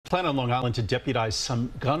Plan on Long Island to deputize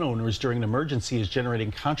some gun owners during an emergency is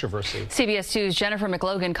generating controversy. CBS 2's Jennifer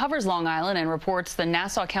McLogan covers Long Island and reports the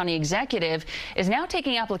Nassau County executive is now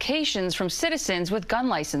taking applications from citizens with gun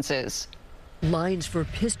licenses. Lines for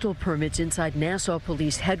pistol permits inside Nassau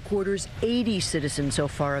Police Headquarters. 80 citizens so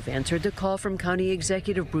far have answered the call from County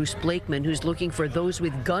Executive Bruce Blakeman, who's looking for those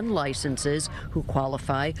with gun licenses who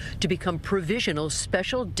qualify to become provisional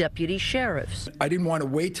special deputy sheriffs. I didn't want to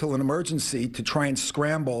wait till an emergency to try and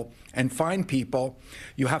scramble and find people.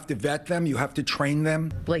 You have to vet them, you have to train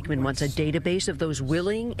them. Blakeman wants a database of those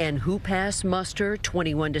willing and who pass muster.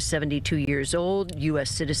 21 to 72 years old,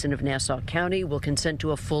 U.S. citizen of Nassau County, will consent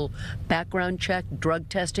to a full background check, drug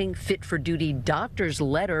testing, fit-for-duty doctor's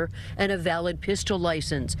letter, and a valid pistol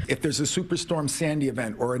license. If there's a Superstorm Sandy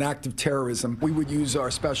event or an act of terrorism, we would use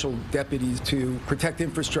our special deputies to protect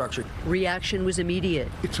infrastructure. Reaction was immediate.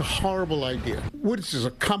 It's a horrible idea. What is this,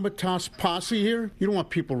 a comatose posse here? You don't want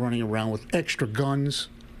people running around with extra guns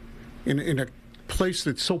in a place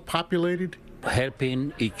that's so populated.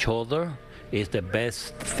 Helping each other is the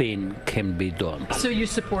best thing can be done. So you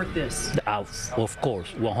support this? Of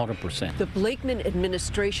course, 100%. The Blakeman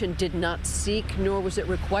administration did not seek, nor was it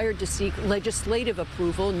required to seek, legislative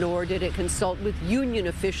approval, nor did it consult with union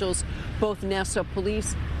officials. Both Nassau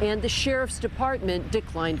Police and the Sheriff's Department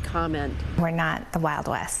declined comment. We're not the Wild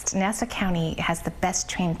West. Nassau County has the best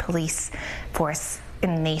trained police force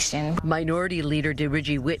in the nation. Minority Leader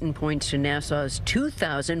DeRiggi Whitten points to Nassau's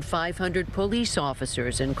 2,500 police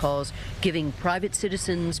officers and calls giving private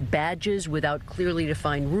citizens badges without clearly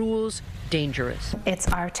defined rules dangerous. It's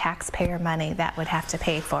our taxpayer money that would have to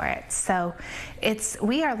pay for it. So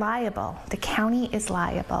we are liable. The county is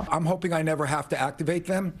liable. I'm hoping I never have to activate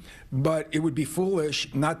them, but it would be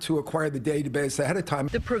foolish not to acquire the database ahead of time.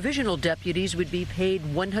 The provisional deputies would be paid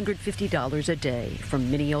 $150 a day. From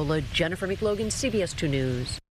Mineola, Jennifer McLogan, CBS 2 News.